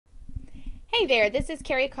Hey there, this is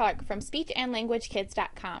Carrie Clark from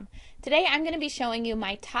SpeechAndLanguageKids.com. Today I'm going to be showing you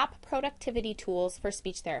my top productivity tools for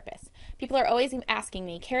speech therapists. People are always asking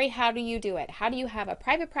me, Carrie, how do you do it? How do you have a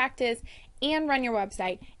private practice and run your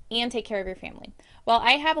website and take care of your family? Well,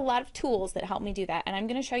 I have a lot of tools that help me do that, and I'm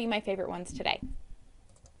going to show you my favorite ones today.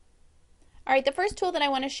 All right, the first tool that I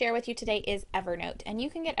want to share with you today is Evernote, and you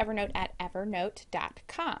can get Evernote at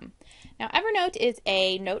evernote.com. Now, Evernote is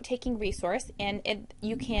a note-taking resource, and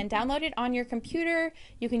you can download it on your computer,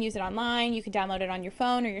 you can use it online, you can download it on your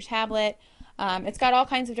phone or your tablet. It's got all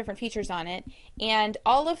kinds of different features on it, and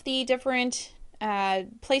all of the different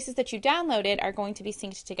places that you downloaded are going to be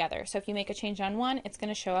synced together. So if you make a change on one, it's going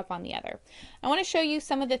to show up on the other. I want to show you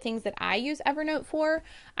some of the things that I use Evernote for.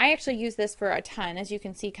 I actually use this for a ton. As you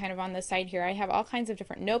can see kind of on the side here, I have all kinds of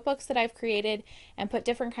different notebooks that I've created and put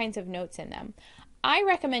different kinds of notes in them. I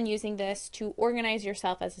recommend using this to organize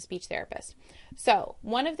yourself as a speech therapist. So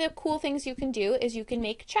one of the cool things you can do is you can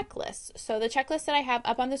make checklists. So the checklist that I have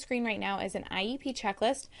up on the screen right now is an IEP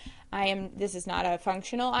checklist. This is not a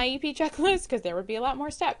functional IEP checklist because there would be a lot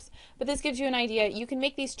more steps, but this gives you an idea. You can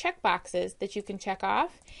make these check boxes that you can check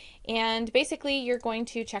off, and basically you're going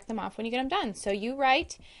to check them off when you get them done. So you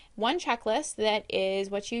write one checklist that is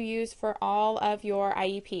what you use for all of your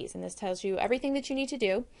IEPs, and this tells you everything that you need to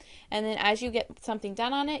do, and then as you get something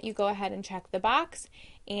done on it, you go ahead and check the box,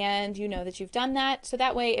 and you know that you've done that. So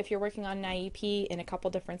that way, if you're working on an IEP in a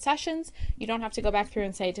couple different sessions, you don't have to go back through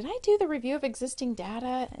and say, did I do the review of existing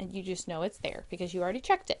data? And you just know it's there because you already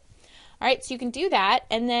checked it. All right, so you can do that,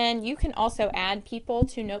 and then you can also add people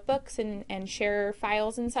to notebooks and share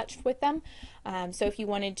files and such with them. So if you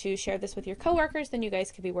wanted to share this with your coworkers, then you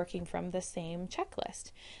guys could be working from the same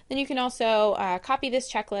checklist. Then you can also copy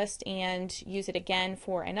this checklist and use it again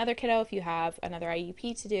for another kiddo if you have another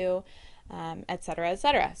IEP to do, etc.,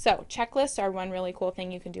 etc. So checklists are one really cool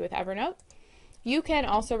thing you can do with Evernote. You can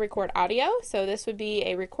also record audio. So this would be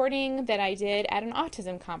a recording that I did at an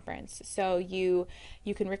autism conference. So you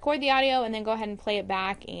can record the audio and then go ahead and play it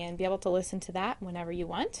back and be able to listen to that whenever you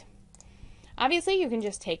want. Obviously, you can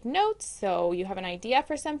just take notes. So you have an idea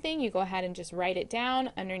for something, you go ahead and just write it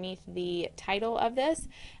down underneath the title of this.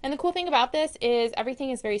 And the cool thing about this is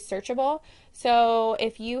everything is very searchable. So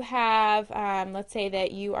if you have, let's say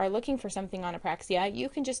that you are looking for something on apraxia, you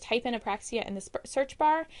can just type in apraxia in the search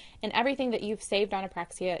bar, and everything that you've saved on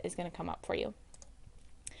apraxia is going to come up for you.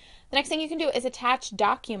 The next thing you can do is attach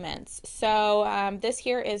documents. So this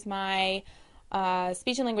here is my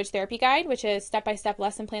speech and language therapy guide, which is step-by-step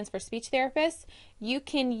lesson plans for speech therapists. You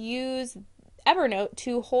can use Evernote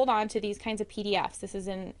to hold on to these kinds of PDFs. This is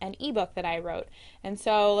an ebook that I wrote. And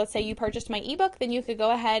so let's say you purchased my ebook, then you could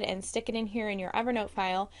go ahead and stick it in here in your Evernote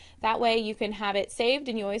file. That way you can have it saved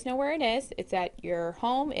and you always know where it is. It's at your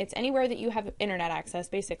home. It's anywhere that you have internet access,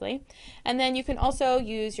 basically. And then you can also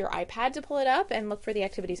use your iPad to pull it up and look for the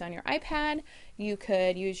activities on your iPad. You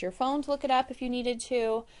could use your phone to look it up if you needed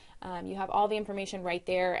to. You have all the information right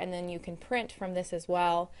there, and then you can print from this as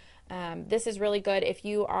well. This is really good if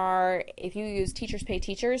you use Teachers Pay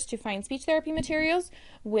Teachers to find speech therapy materials,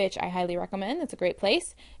 which I highly recommend. It's a great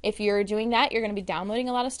place. If you're doing that, you're going to be downloading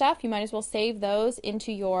a lot of stuff. You might as well save those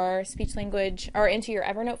into your speech language or into your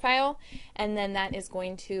Evernote file, and then that is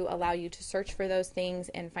going to allow you to search for those things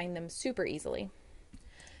and find them super easily.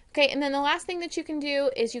 Okay, and then the last thing that you can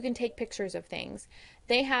do is you can take pictures of things.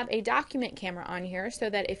 They have a document camera on here so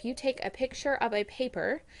that if you take a picture of a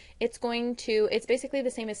paper, it's basically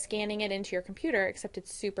the same as scanning it into your computer, except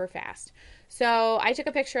it's super fast. So I took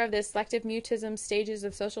a picture of this selective mutism stages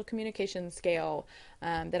of social communication scale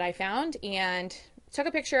that I found, and took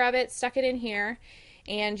a picture of it, stuck it in here.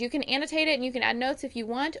 And you can annotate it and you can add notes if you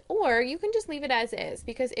want, or you can just leave it as is,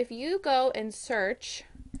 because if you go and search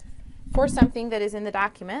for something that is in the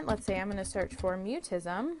document, let's say I'm going to search for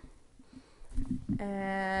mutism,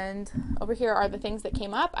 and over here are the things that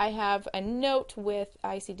came up. I have a note with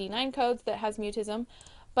ICD-9 codes that has mutism,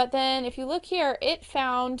 but then if you look here, it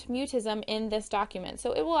found mutism in this document.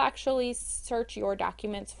 So it will actually search your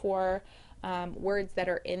documents for words that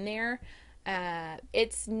are in there. I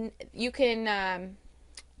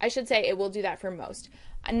should say it will do that for most.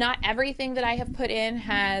 Not everything that I have put in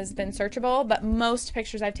has been searchable, but most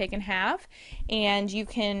pictures I've taken have. And you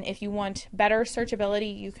can, if you want better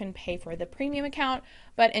searchability, you can pay for the premium account.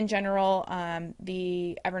 But in general,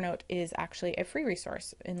 the Evernote is actually a free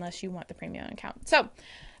resource unless you want the premium account. So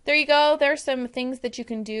there you go. There's some things that you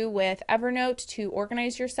can do with Evernote to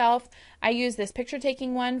organize yourself. I use this picture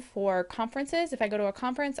taking one for conferences. If I go to a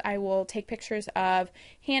conference, I will take pictures of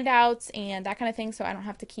handouts and that kind of thing, so I don't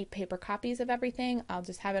have to keep paper copies of everything. I'll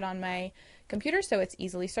just have it on my computer so it's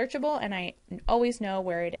easily searchable and I always know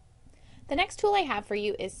where it is. The next tool I have for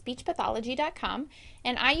you is speechpathology.com,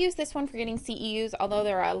 and I use this one for getting CEUs, although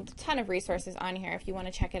there are a ton of resources on here if you want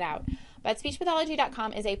to check it out. But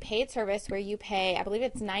speechpathology.com is a paid service where you pay, I believe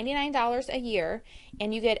it's $99 a year,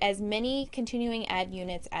 and you get as many continuing ed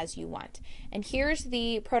units as you want. And here's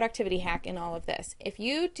the productivity hack in all of this. If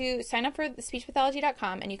you do sign up for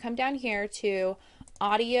speechpathology.com and you come down here to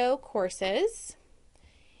audio courses,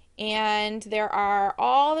 and there are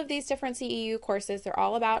all of these different CEU courses. They're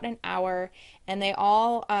all about an hour, and they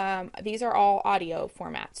all these are all audio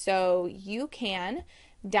formats. So you can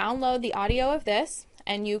download the audio of this,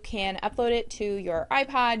 and you can upload it to your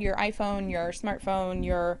iPod, your iPhone, your smartphone,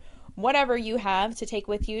 your whatever you have to take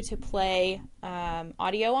with you to play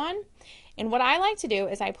audio on. And what I like to do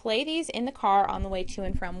is I play these in the car on the way to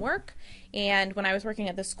and from work. And when I was working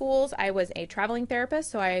at the schools, I was a traveling therapist,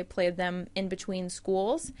 so I played them in between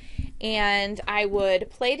schools. And I would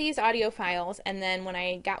play these audio files, and then when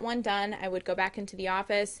I got one done, I would go back into the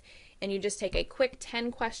office, and you just take a quick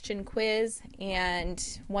 10-question quiz,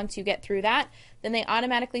 and once you get through that, then they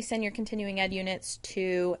automatically send your continuing ed units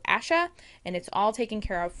to ASHA, and it's all taken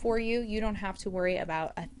care of for you. You don't have to worry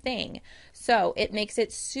about a thing. So it makes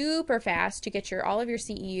it super fast to get all of your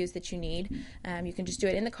CEUs that you need. You can just do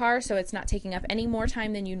it in the car, so it's not taking up any more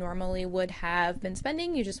time than you normally would have been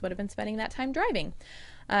spending. You just would have been spending that time driving.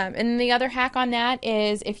 And the other hack on that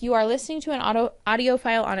is if you are listening to an audio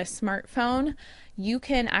file on a smartphone, you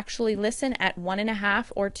can actually listen at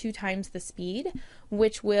 1.5 or 2 times the speed,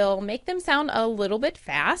 which will make them sound a little bit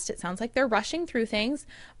fast. It sounds like they're rushing through things,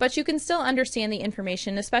 but you can still understand the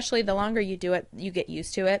information, especially the longer you do it, you get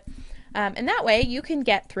used to it. And that way you can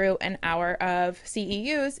get through an hour of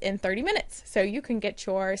CEUs in 30 minutes. So you can get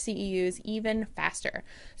your CEUs even faster.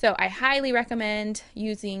 So I highly recommend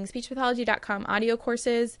using speechpathology.com audio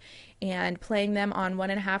courses and playing them on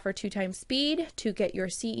 1.5 or 2 times speed to get your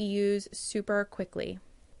CEUs super quickly.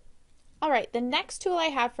 All right, the next tool I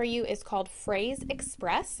have for you is called Phrase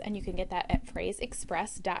Express, and you can get that at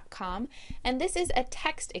phraseexpress.com. And this is a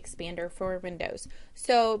text expander for Windows.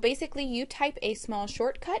 So basically you type a small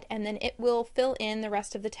shortcut and then it will fill in the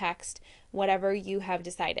rest of the text, whatever you have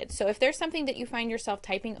decided. So if there's something that you find yourself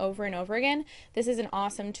typing over and over again, this is an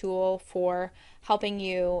awesome tool for helping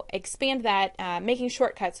you expand that, making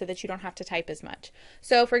shortcuts so that you don't have to type as much.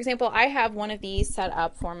 So for example, I have one of these set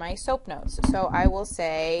up for my soap notes. So I will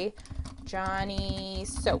say Johnny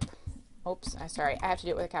Soap. Oops, sorry, I have to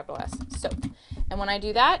do it with a capital S, soap. And when I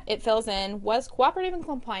do that, it fills in, was cooperative and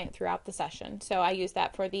compliant throughout the session. So I use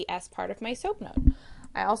that for the S part of my soap note.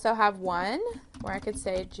 I also have one where I could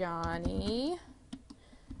say Johnny,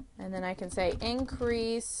 and then I can say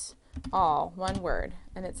increase all, one word.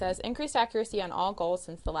 And it says increased accuracy on all goals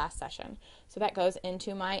since the last session. So that goes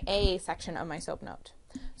into my A section of my soap note.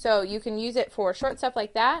 So you can use it for short stuff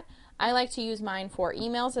like that. I like to use mine for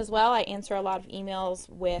emails as well. I answer a lot of emails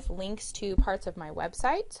with links to parts of my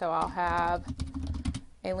website. So I'll have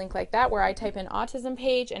a link like that where I type in autism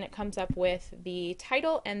page and it comes up with the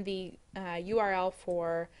title and the URL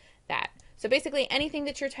for that. So basically anything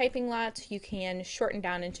that you're typing lots, you can shorten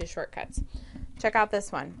down into shortcuts. Check out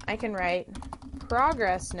this one. I can write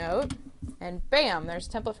progress note and bam, there's a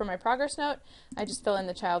template for my progress note. I just fill in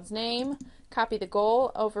the child's name, copy the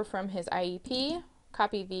goal over from his IEP,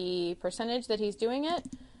 copy the percentage that he's doing it,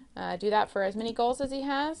 do that for as many goals as he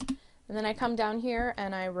has, and then I come down here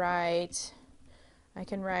and I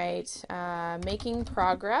can write making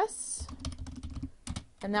progress,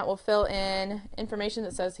 and that will fill in information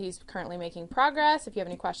that says he's currently making progress. If you have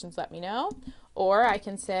any questions, let me know. Or I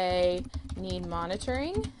can say need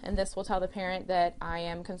monitoring, and this will tell the parent that I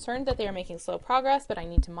am concerned that they are making slow progress, but I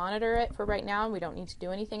need to monitor it for right now and we don't need to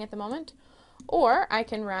do anything at the moment. Or I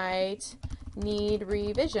can write need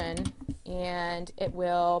revision, and it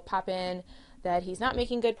will pop in that he's not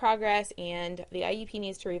making good progress and the IEP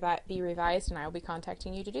needs to be revised, and I will be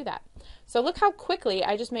contacting you to do that. So look how quickly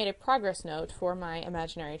I just made a progress note for my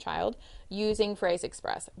imaginary child using Phrase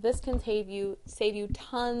Express. This can save you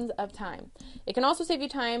tons of time. It can also save you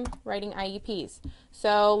time writing IEPs.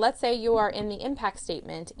 So let's say you are in the impact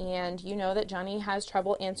statement and you know that Johnny has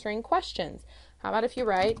trouble answering questions. How about if you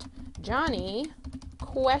write Johnny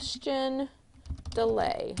question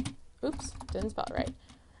delay. Oops, didn't spell it right.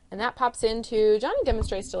 And that pops into Johnny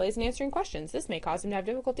demonstrates delays in answering questions. This may cause him to have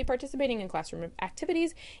difficulty participating in classroom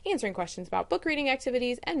activities, answering questions about book reading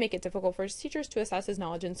activities, and make it difficult for his teachers to assess his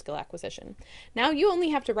knowledge and skill acquisition. Now you only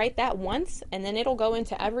have to write that once, and then it'll go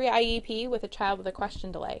into every IEP with a child with a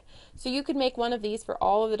question delay. So you could make one of these for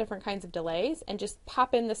all of the different kinds of delays and just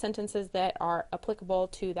pop in the sentences that are applicable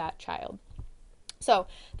to that child. So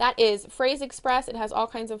that is Phrase Express. It has all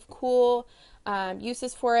kinds of cool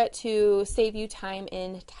uses for it to save you time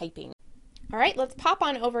in typing. All right, let's pop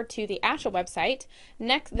on over to the ASHA website.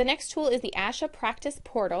 The next tool is the ASHA Practice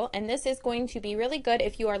Portal, and this is going to be really good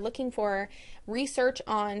if you are looking for research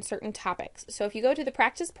on certain topics. So if you go to the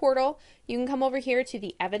Practice Portal, you can come over here to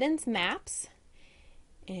the Evidence Maps,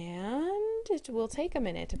 and it will take a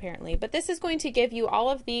minute apparently, but this is going to give you all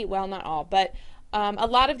of the, well, not all, but a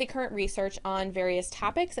lot of the current research on various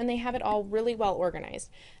topics, and they have it all really well organized.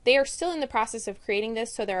 They are still in the process of creating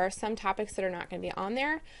this, so there are some topics that are not going to be on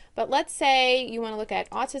there. But let's say you want to look at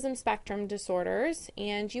autism spectrum disorders,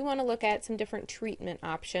 and you want to look at some different treatment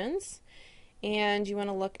options, and you want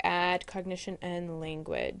to look at cognition and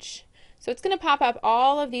language. So it's going to pop up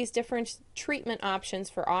all of these different treatment options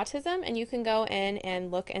for autism, and you can go in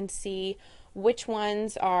and look and see which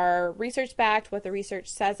ones are research-backed, what the research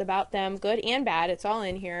says about them, good and bad. It's all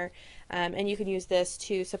in here, and you can use this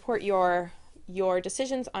to support your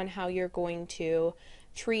decisions on how you're going to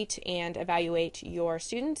treat and evaluate your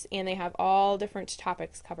students, and they have all different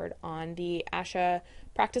topics covered on the ASHA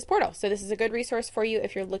Practice Portal. So this is a good resource for you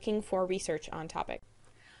if you're looking for research on topic.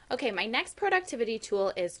 Okay, my next productivity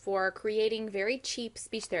tool is for creating very cheap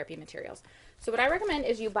speech therapy materials. So what I recommend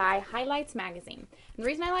is you buy Highlights Magazine. And the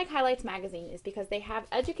reason I like Highlights Magazine is because they have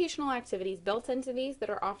educational activities built into these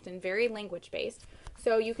that are often very language-based.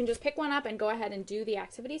 So you can just pick one up and go ahead and do the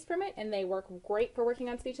activities from it, and they work great for working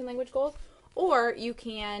on speech and language goals. Or you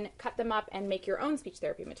can cut them up and make your own speech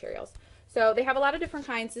therapy materials. So they have a lot of different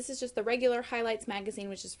kinds. This is just the regular Highlights Magazine,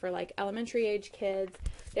 which is for like elementary age kids.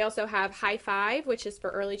 They also have High Five, which is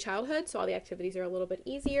for early childhood, so all the activities are a little bit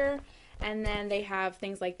easier. And then they have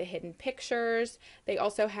things like the hidden pictures. They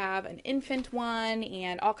also have an infant one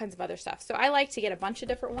and all kinds of other stuff. So I like to get a bunch of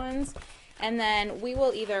different ones. And then we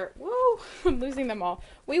will either, whoa, I'm losing them all.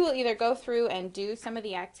 We will either go through and do some of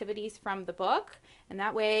the activities from the book. And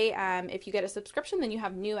that way, if you get a subscription, then you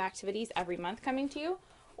have new activities every month coming to you.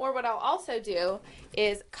 Or what I'll also do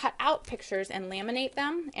is cut out pictures and laminate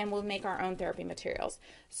them, and we'll make our own therapy materials.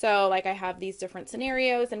 So like I have these different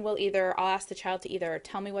scenarios, and I'll ask the child to either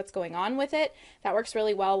tell me what's going on with it. That works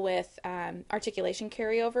really well with articulation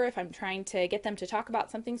carryover if I'm trying to get them to talk about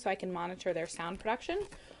something so I can monitor their sound production.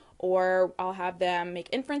 Or I'll have them make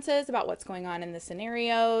inferences about what's going on in the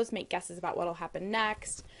scenarios, make guesses about what will happen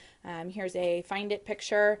next. Here's a Find It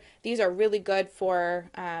picture. These are really good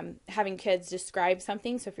for having kids describe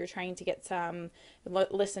something. So if you're trying to get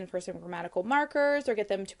listen for some grammatical markers or get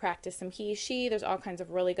them to practice some he, she, there's all kinds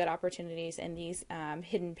of really good opportunities in these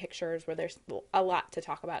hidden pictures where there's a lot to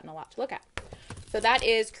talk about and a lot to look at. So that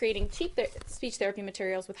is creating cheap speech therapy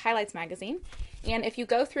materials with Highlights Magazine. And if you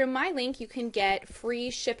go through my link, you can get free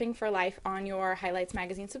shipping for life on your Highlights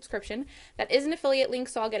Magazine subscription. That is an affiliate link,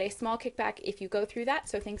 so I'll get a small kickback if you go through that.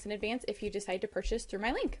 So thanks in advance if you decide to purchase through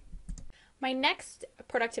my link. My next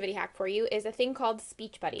productivity hack for you is a thing called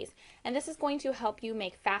Speech Buddies. And this is going to help you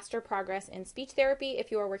make faster progress in speech therapy if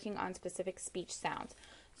you are working on specific speech sounds.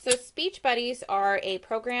 So Speech Buddies are a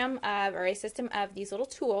program or a system of these little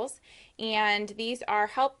tools, and these are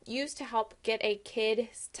used to help get a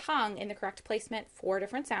kid's tongue in the correct placement for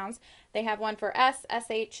different sounds. They have one for S,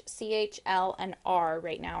 SH, CH, L, and R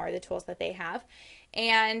right now are the tools that they have.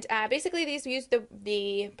 And basically these use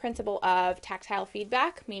the principle of tactile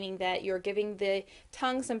feedback, meaning that you're giving the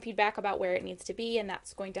tongue some feedback about where it needs to be, and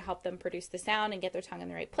that's going to help them produce the sound and get their tongue in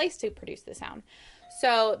the right place to produce the sound.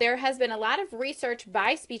 So there has been a lot of research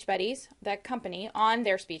by Speech Buddies, the company, on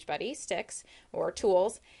their Speech Buddy sticks or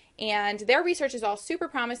tools, and their research is all super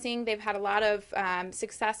promising. They've had a lot of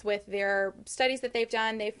success with their studies that they've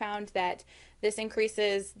done. They found that this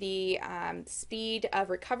increases the speed of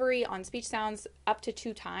recovery on speech sounds up to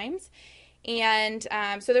 2 times. And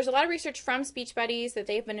so there's a lot of research from Speech Buddies that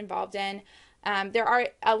they've been involved in. There are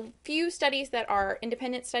a few studies that are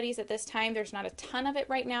independent studies at this time. There's not a ton of it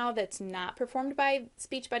right now that's not performed by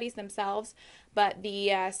Speech Buddies themselves, but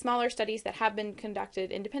the smaller studies that have been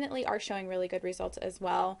conducted independently are showing really good results as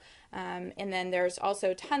well. And then there's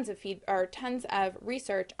also tons of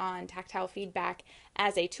research on tactile feedback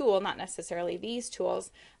as a tool, not necessarily these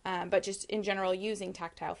tools, but just in general using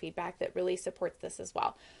tactile feedback that really supports this as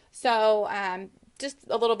well. So just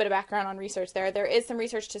a little bit of background on research there. There is some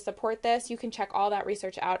research to support this. You can check all that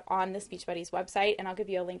research out on the Speech Buddies website, and I'll give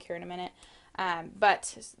you a link here in a minute.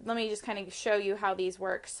 But let me just kind of show you how these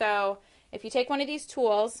work. So if you take one of these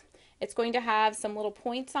tools, it's going to have some little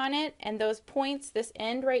points on it, and those points, this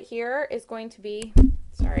end right here is going to be,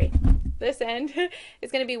 sorry, this end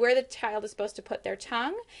is going to be where the child is supposed to put their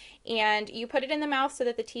tongue, and you put it in the mouth so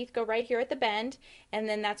that the teeth go right here at the bend, and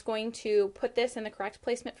then that's going to put this in the correct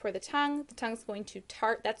placement for the tongue. The tongue is going to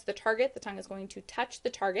that's the target. The tongue is going to touch the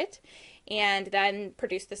target and then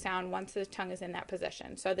produce the sound once the tongue is in that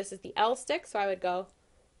position. So this is the L stick, so I would go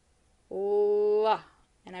la,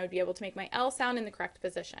 and I would be able to make my L sound in the correct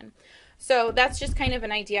position. So that's just kind of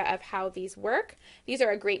an idea of how these work. These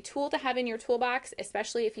are a great tool to have in your toolbox,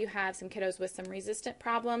 especially if you have some kiddos with some resistant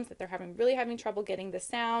problems, that they're really having trouble getting the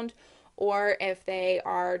sound, or if they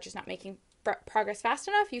are just not making progress fast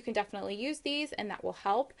enough. You can definitely use these, and that will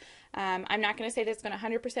help. I'm not going to say that it's going to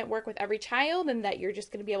 100% work with every child and that you're just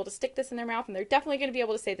going to be able to stick this in their mouth and they're definitely going to be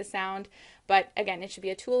able to say the sound, but again, it should be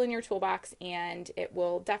a tool in your toolbox, and it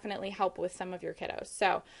will definitely help with some of your kiddos.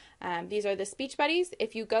 So these are the Speech Buddies.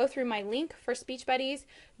 If you go through my link for Speech Buddies,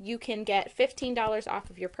 you can get $15 off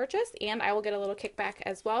of your purchase, and I will get a little kickback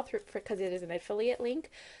as well because it is an affiliate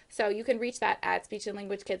link. So you can reach that at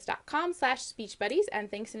speechandlanguagekids.com/speechbuddies, and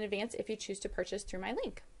thanks in advance if you choose to purchase through my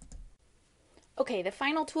link. Okay, the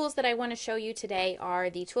final tools that I want to show you today are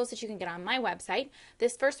the tools that you can get on my website.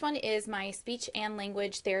 This first one is my Speech and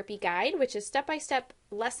Language Therapy Guide, which is step-by-step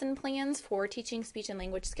lesson plans for teaching speech and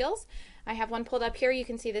language skills. I have one pulled up here. You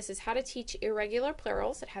can see this is how to teach irregular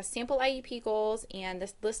plurals. It has sample IEP goals and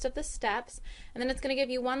this list of the steps, and then it's going to give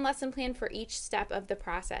you one lesson plan for each step of the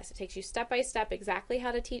process. It takes you step-by-step exactly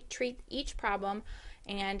how to treat each problem,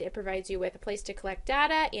 and it provides you with a place to collect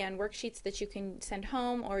data and worksheets that you can send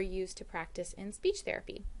home or use to practice in speech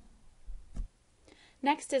therapy.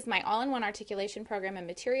 Next is my all-in-one articulation program and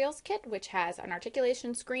materials kit, which has an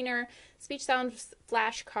articulation screener, speech sounds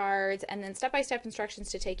flashcards, and then step-by-step instructions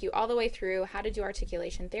to take you all the way through how to do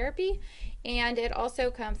articulation therapy. And it also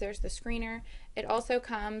comes, there's the screener, it also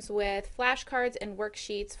comes with flashcards and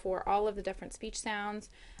worksheets for all of the different speech sounds.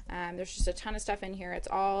 There's just a ton of stuff in here. It's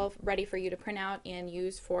all ready for you to print out and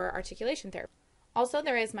use for articulation therapy. Also,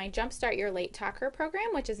 there is my Jumpstart Your Late Talker program,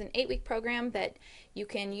 which is an 8-week program that you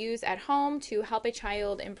can use at home to help a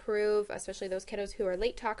child improve, especially those kiddos who are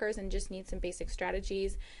late talkers and just need some basic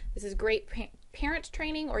strategies. This is great parent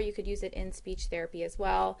training, or you could use it in speech therapy as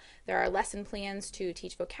well. There are lesson plans to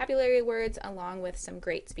teach vocabulary words along with some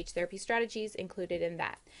great speech therapy strategies included in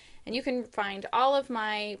that. And you can find all of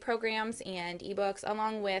my programs and ebooks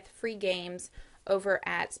along with free games over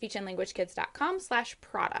at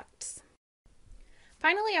speechandlanguagekids.com/products.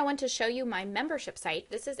 Finally, I want to show you my membership site.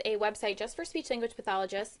 This is a website just for speech-language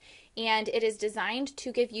pathologists, and it is designed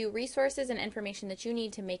to give you resources and information that you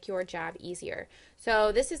need to make your job easier.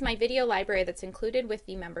 So this is my video library that's included with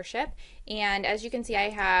the membership, and as you can see, I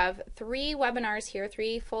have 3 webinars here,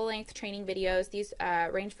 3 full-length training videos. These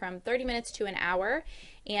range from 30 minutes to an hour,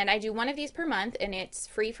 and I do one of these per month, and it's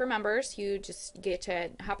free for members. You just get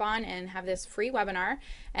to hop on and have this free webinar.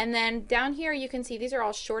 And then down here you can see these are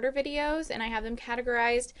all shorter videos, and I have them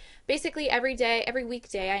categorized. Basically every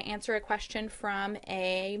weekday I answer a question from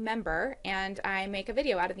a member and I make a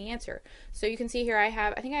video out of the answer. So you can see here I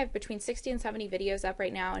think I have between 60 and 70 videos up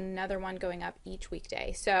right now, and another one going up each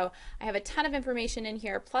weekday. So I have a ton of information in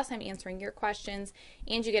here, plus I'm answering your questions,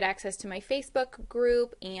 and you get access to my Facebook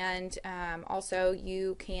group, and also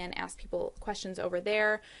you can ask people questions over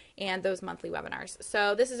there and those monthly webinars.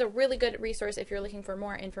 So this is a really good resource if you're looking for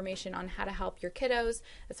more information on how to help your kiddos,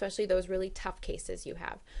 especially those really tough cases you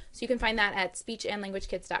have. So you can find that at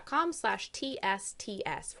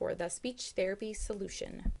speechandlanguagekids.com/TSTS for the speech therapy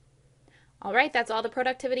solution. All right, that's all the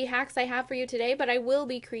productivity hacks I have for you today, but I will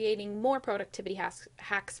be creating more productivity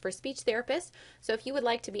hacks for speech therapists. So if you would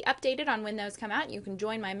like to be updated on when those come out, you can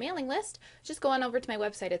join my mailing list. Just go on over to my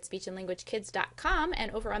website at speechandlanguagekids.com, and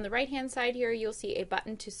over on the right-hand side here, you'll see a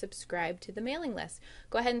button to subscribe to the mailing list.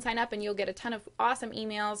 Go ahead and sign up, and you'll get a ton of awesome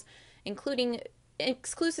emails, including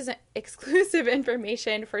exclusive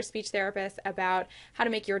information for speech therapists about how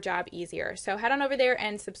to make your job easier. So head on over there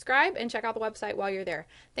and subscribe and check out the website while you're there.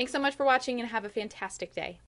 Thanks so much for watching, and have a fantastic day.